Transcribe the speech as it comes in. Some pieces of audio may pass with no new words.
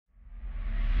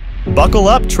Buckle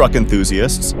up, truck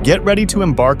enthusiasts! Get ready to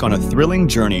embark on a thrilling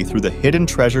journey through the hidden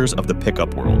treasures of the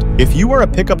pickup world. If you are a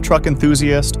pickup truck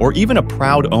enthusiast, or even a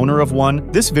proud owner of one,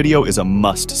 this video is a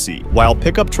must-see. While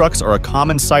pickup trucks are a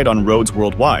common sight on roads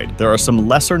worldwide, there are some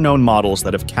lesser-known models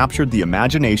that have captured the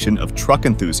imagination of truck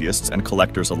enthusiasts and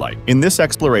collectors alike. In this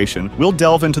exploration, we'll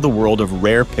delve into the world of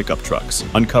rare pickup trucks,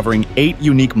 uncovering 8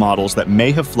 unique models that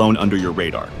may have flown under your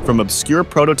radar. From obscure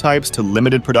prototypes to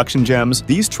limited production gems,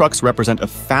 these trucks represent a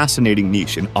fascinating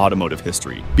niche in automotive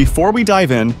history. Before we dive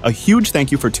in, a huge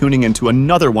thank you for tuning in to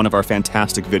another one of our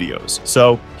fantastic videos.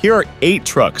 So, here are 8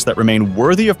 trucks that remain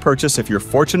worthy of purchase if you're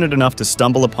fortunate enough to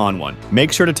stumble upon one.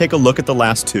 Make sure to take a look at the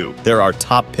last 2. They're our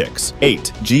top picks.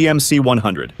 8. GMC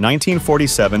 100,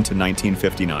 1947 to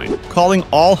 1959. Calling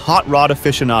all hot rod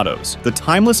aficionados, the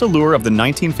timeless allure of the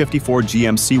 1954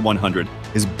 GMC 100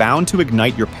 is bound to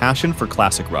ignite your passion for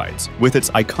classic rides. With its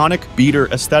iconic beater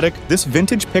aesthetic, this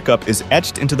vintage pickup is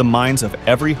etched into the minds of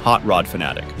every hot rod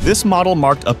fanatic. This model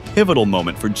marked a pivotal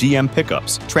moment for GM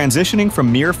pickups, transitioning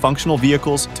from mere functional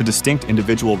vehicles to distinct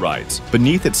individual rides.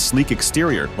 Beneath its sleek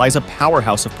exterior lies a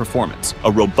powerhouse of performance,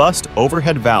 a robust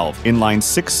overhead valve inline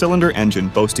 6-cylinder engine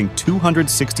boasting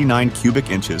 269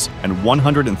 cubic inches and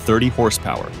 130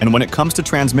 horsepower. And when it comes to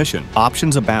transmission,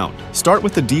 options abound. Start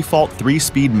with the default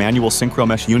 3-speed manual synchro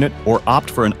mesh unit or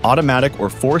opt for an automatic or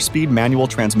 4-speed manual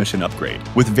transmission upgrade.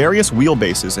 With various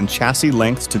wheelbases and chassis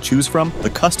lengths to choose from, the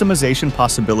customization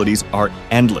possibilities are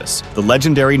endless. The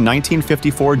legendary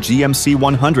 1954 GMC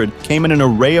 100 came in an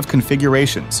array of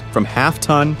configurations, from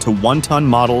half-ton to 1-ton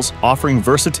models, offering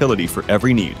versatility for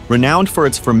every need. Renowned for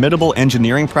its formidable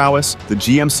engineering prowess, the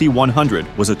GMC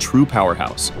 100 was a true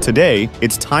powerhouse. Today,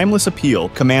 its timeless appeal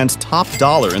commands top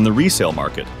dollar in the resale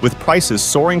market, with prices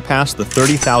soaring past the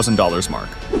 $30,000 mark.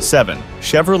 7.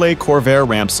 Chevrolet Corvair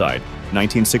Rampside,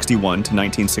 1961 to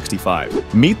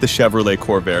 1965. Meet the Chevrolet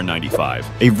Corvair 95,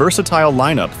 a versatile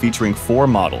lineup featuring 4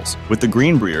 models, with the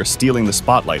Greenbrier stealing the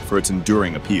spotlight for its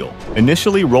enduring appeal.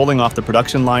 Initially rolling off the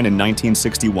production line in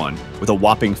 1961 with a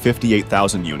whopping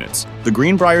 58,000 units, the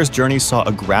Greenbrier's journey saw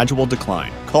a gradual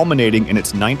decline, culminating in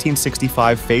its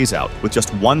 1965 phase-out with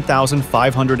just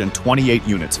 1,528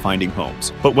 units finding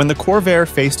homes. But when the Corvair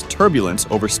faced turbulence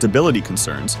over stability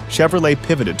concerns, Chevrolet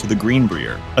pivoted to the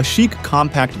Greenbrier, a chic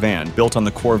compact van built on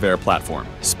the Corvair platform.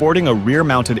 Sporting a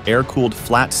rear-mounted air-cooled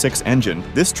flat-6 engine,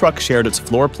 this truck shared its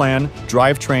floor plan,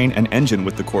 drivetrain, and engine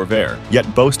with the Corvair,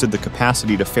 yet boasted the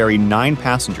capacity to ferry 9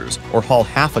 passengers or haul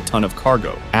half a ton of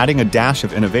cargo. Adding a dash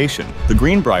of innovation, the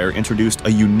Greenbrier introduced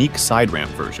a unique side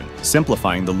ramp version,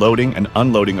 simplifying the loading and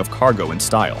unloading of cargo in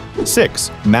style.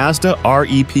 6. Mazda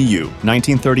REPU,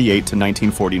 1938 to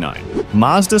 1949.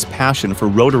 Mazda's passion for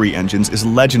rotary engines is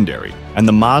legendary, and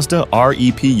the Mazda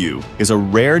REPU is a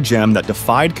rare gem that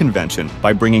defied convention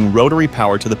by bringing rotary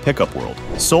power to the pickup world.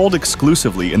 Sold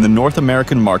exclusively in the North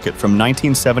American market from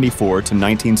 1974 to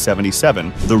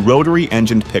 1977, the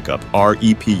rotary-engined pickup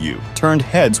REPU turned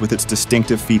heads with its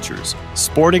distinctive features.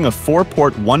 Sporting a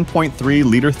 4-port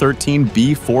 1.3-liter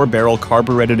 13B 4-barrel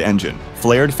carbureted engine,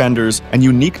 flared fenders, and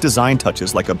unique design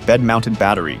touches like a bed-mounted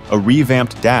battery, a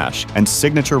revamped dash, and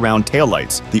signature round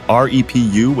taillights, the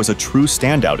REPU was a true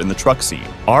standout in the truck scene.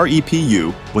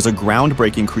 REPU was a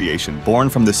groundbreaking creation born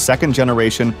from the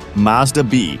second-generation Mazda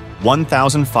B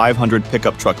 1500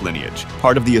 pickup truck lineage,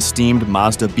 part of the esteemed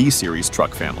Mazda B-Series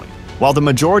truck family. While the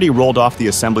majority rolled off the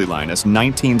assembly line as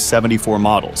 1974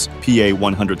 models, PA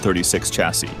 136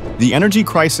 chassis, the energy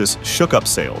crisis shook up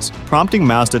sales, prompting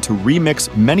Mazda to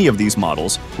remix many of these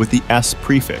models with the S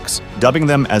prefix, dubbing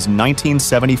them as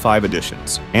 1975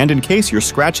 editions. And in case you're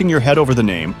scratching your head over the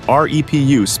name,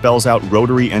 REPU spells out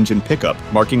rotary engine pickup,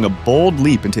 marking a bold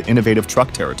leap into innovative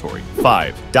truck territory.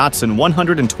 5. Datsun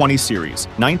 120 Series,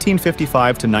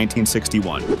 1955 to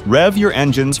 1961. Rev your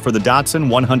engines for the Datsun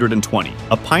 120,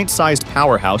 a pint-sized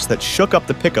powerhouse that shook up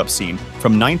the pickup scene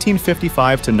from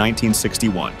 1955 to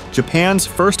 1961. Japan's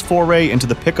first foray into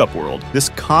the pickup world, this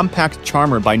compact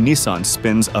charmer by Nissan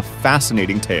spins a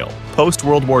fascinating tale.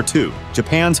 Post-World War II,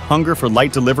 Japan's hunger for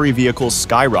light delivery vehicles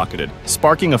skyrocketed,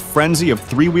 sparking a frenzy of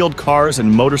 3-wheeled cars and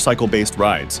motorcycle-based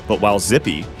rides. But while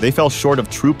zippy, they fell short of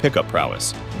true pickup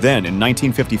prowess. Then, in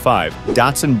 1955,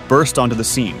 Datsun burst onto the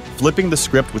scene, flipping the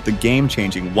script with the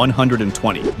game-changing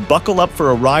 120. Buckle up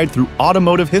for a ride through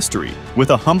automotive history.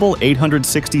 With a humble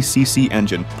 860cc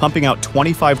engine pumping out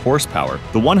 25 horsepower,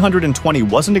 the 120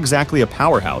 wasn't exactly a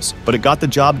powerhouse, but it got the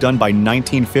job done by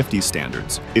 1950s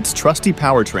standards. Its trusty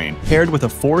powertrain, paired with a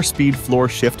 4-speed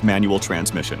floor-shift manual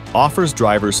transmission, offers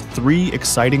drivers 3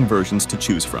 exciting versions to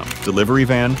choose from: delivery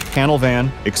van, panel van,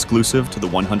 exclusive to the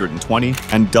 120,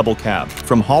 and double cab.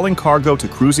 From hauling cargo to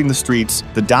cruising the streets,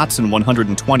 the Datsun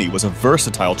 120 was a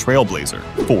versatile trailblazer.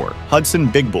 4. Hudson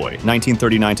Big Boy,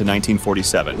 1939 to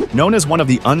 1947. Known as one of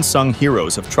the unsung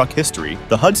heroes of truck history,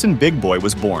 the Hudson Big Boy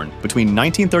was born between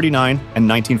 1939 and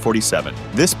 1947.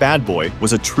 This bad boy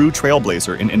was a true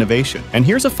trailblazer in innovation. And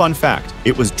here's a fun fact: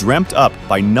 it was dreamt up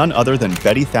by none other than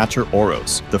Betty Thatcher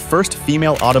Oros, the first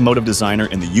female automotive designer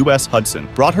in the U.S. Hudson,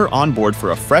 brought her on board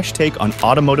for a fresh take on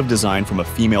automotive design from a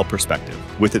female perspective.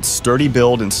 With its sturdy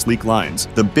build and sleek lines,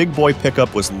 the Big Boy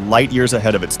pickup was light years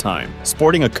ahead of its time.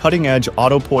 Sporting a cutting-edge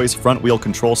auto-poise front-wheel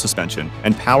control suspension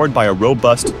and powered by a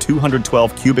robust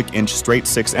 212 cubic inch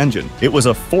straight-six engine, it was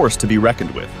a force to be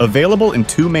reckoned with. Available in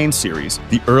 2 main series,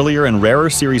 the earlier and rarer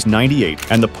Series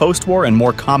 98 and the post-war and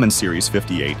more common Series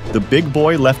 58, the Big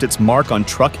Boy left its mark on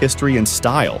truck history and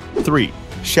style. 3.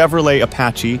 Chevrolet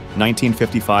Apache,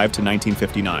 1955 to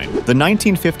 1959. The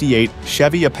 1958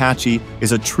 Chevy Apache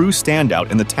is a true standout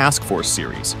in the Task Force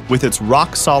series. With its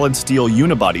rock-solid steel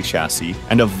unibody chassis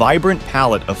and a vibrant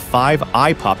palette of 5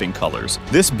 eye-popping colors,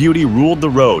 this beauty ruled the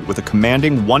road with a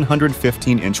commanding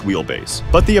 115-inch wheelbase.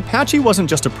 But the Apache wasn't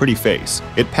just a pretty face.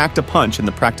 It packed a punch in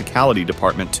the practicality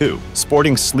department too.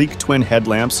 Sporting sleek twin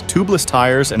headlamps, tubeless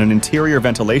tires, and an interior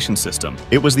ventilation system,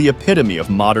 it was the epitome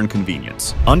of modern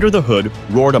convenience. Under the hood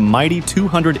roared a mighty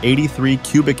 283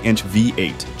 cubic inch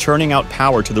V8, churning out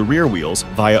power to the rear wheels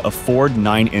via a Ford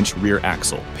 9-inch rear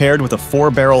axle. Paired with a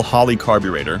 4-barrel Holley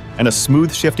carburetor and a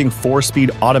smooth-shifting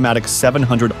 4-speed automatic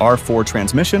 700 R4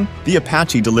 transmission, the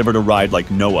Apache delivered a ride like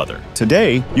no other.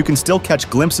 Today, you can still catch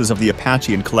glimpses of the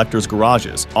Apache in collectors'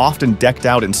 garages, often decked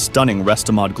out in stunning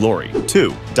Restomod glory.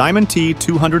 2. Diamond T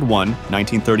 201,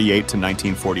 1938 to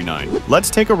 1949. Let's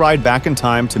take a ride back in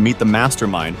time to meet the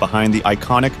mastermind behind the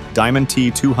iconic Diamond T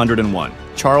 201.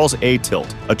 Charles A.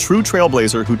 Tilt, a true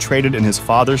trailblazer who traded in his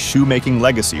father's shoemaking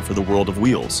legacy for the world of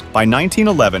wheels. By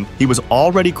 1911, he was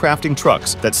already crafting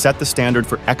trucks that set the standard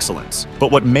for excellence.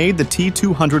 But what made the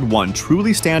T201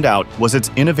 truly stand out was its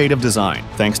innovative design.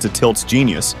 Thanks to Tilt's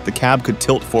genius, the cab could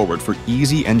tilt forward for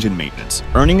easy engine maintenance,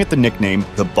 earning it the nickname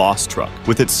the Boss Truck.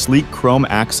 With its sleek chrome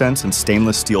accents and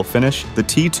stainless steel finish, the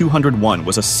T201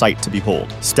 was a sight to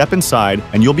behold. Step inside,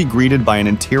 and you'll be greeted by an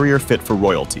interior fit for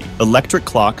royalty. Electric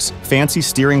clocks, fancy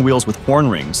steering wheels with horn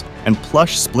rings, and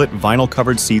plush split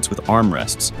vinyl-covered seats with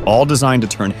armrests, all designed to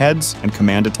turn heads and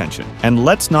command attention. And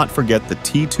let's not forget the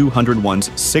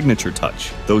T201's signature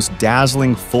touch, those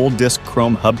dazzling full-disc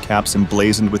chrome hubcaps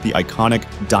emblazoned with the iconic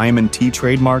Diamond T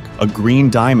trademark, a green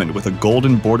diamond with a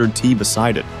golden bordered T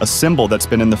beside it, a symbol that's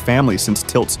been in the family since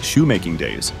Tilt's shoemaking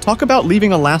days. Talk about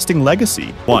leaving a lasting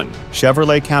legacy. 1.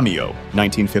 Chevrolet Cameo,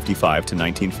 1955 to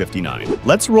 1959.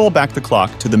 Let's roll back the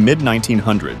clock to the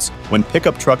mid-1900s, when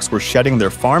pickup trucks were shedding their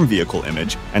farm vehicle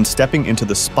image and stepping into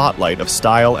the spotlight of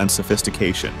style and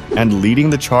sophistication. And leading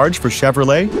the charge for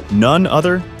Chevrolet? None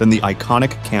other than the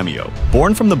iconic Cameo.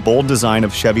 Born from the bold design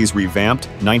of Chevy's revamped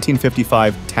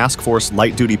 1955 Task Force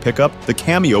light-duty pickup, the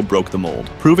Cameo broke the mold,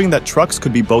 proving that trucks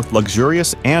could be both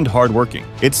luxurious and hardworking.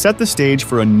 It set the stage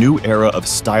for a new era of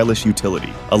stylish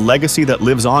utility, a legacy that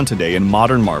lives on today in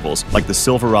modern marvels like the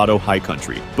Silverado High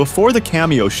Country. Before the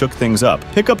Cameo shook things up,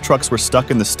 pickup trucks were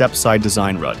stuck in the step-side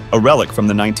design rut, a relic from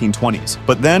the 1920s.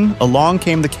 But then, along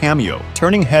came the Cameo,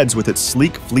 turning heads with its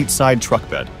sleek fleet-side truck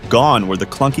bed. Gone were the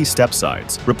clunky step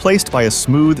sides, replaced by a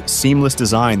smooth, seamless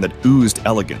design that oozed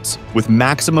elegance. With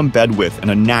maximum bed width and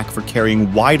a knack for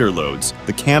carrying wider loads,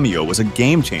 the Cameo was a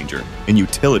game-changer in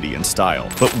utility and style.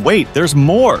 But wait, there's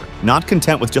more! Not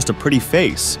content with just a pretty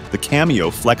face, the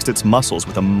Cameo flexed its muscles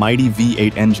with a mighty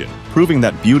V8 engine, proving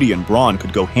that beauty and brawn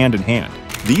could go hand in hand.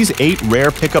 These 8 rare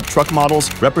pickup truck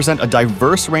models represent a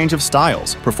diverse range of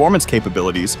styles, performance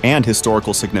capabilities, and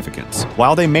historical significance.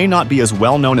 While they may not be as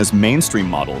well known as mainstream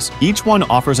models, each one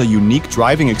offers a unique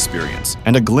driving experience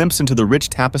and a glimpse into the rich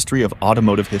tapestry of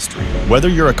automotive history. Whether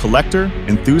you're a collector,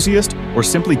 enthusiast, or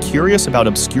simply curious about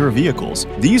obscure vehicles,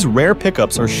 these rare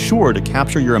pickups are sure to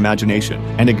capture your imagination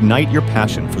and ignite your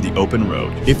passion for the open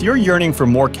road. If you're yearning for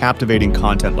more captivating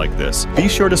content like this, be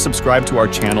sure to subscribe to our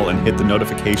channel and hit the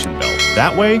notification bell.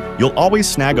 That way, you'll always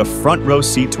snag a front row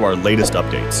seat to our latest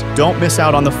updates. Don't miss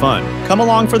out on the fun. Come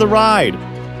along for the ride!